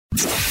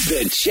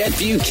The Chet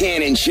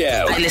Buchanan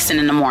Show. I listen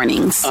in the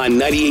mornings. On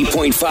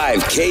 98.5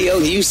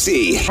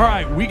 KLUC. All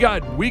right, we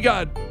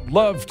got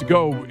love to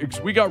go.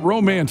 We got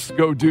romance to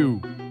go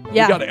do.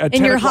 Yeah, we got at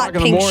in 10 your o'clock hot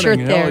in the pink morning. shirt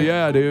Hell there.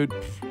 yeah, dude.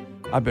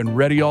 I've been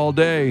ready all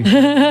day.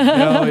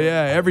 Hell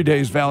yeah. Every day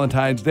is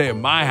Valentine's Day at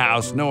my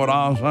house. Know what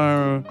I'm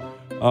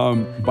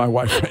saying? My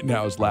wife right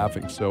now is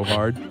laughing so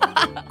hard.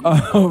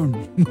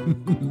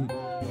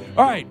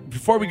 All right,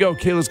 before we go,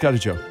 Kayla's got a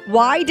joke.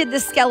 Why did the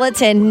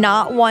skeleton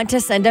not want to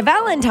send a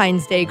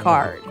Valentine's Day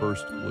card?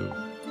 First clue.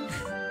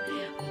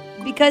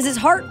 Because his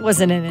heart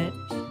wasn't in it.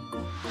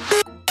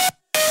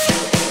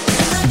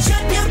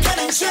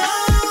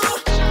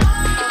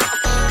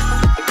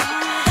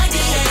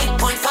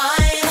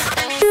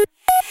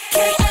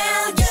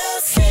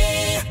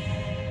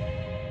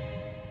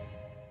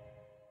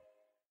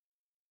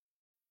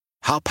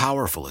 How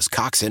powerful is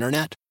Cox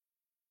Internet?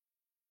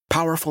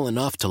 Powerful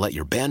enough to let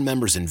your band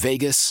members in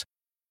Vegas,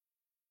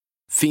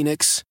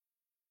 Phoenix,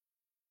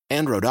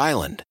 and Rhode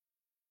Island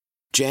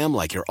jam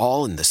like you're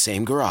all in the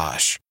same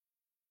garage.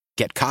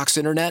 Get Cox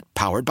Internet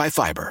powered by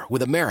fiber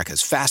with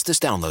America's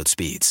fastest download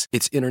speeds.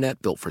 It's internet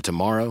built for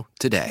tomorrow,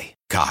 today.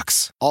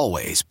 Cox,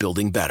 always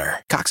building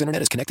better. Cox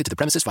Internet is connected to the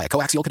premises via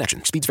coaxial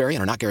connection. Speeds vary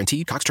and are not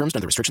guaranteed. Cox terms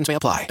and other restrictions may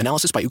apply.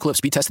 Analysis by Ookla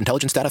Speed Test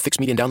Intelligence Data. Fixed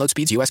median download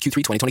speeds. US Q3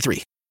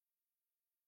 2023.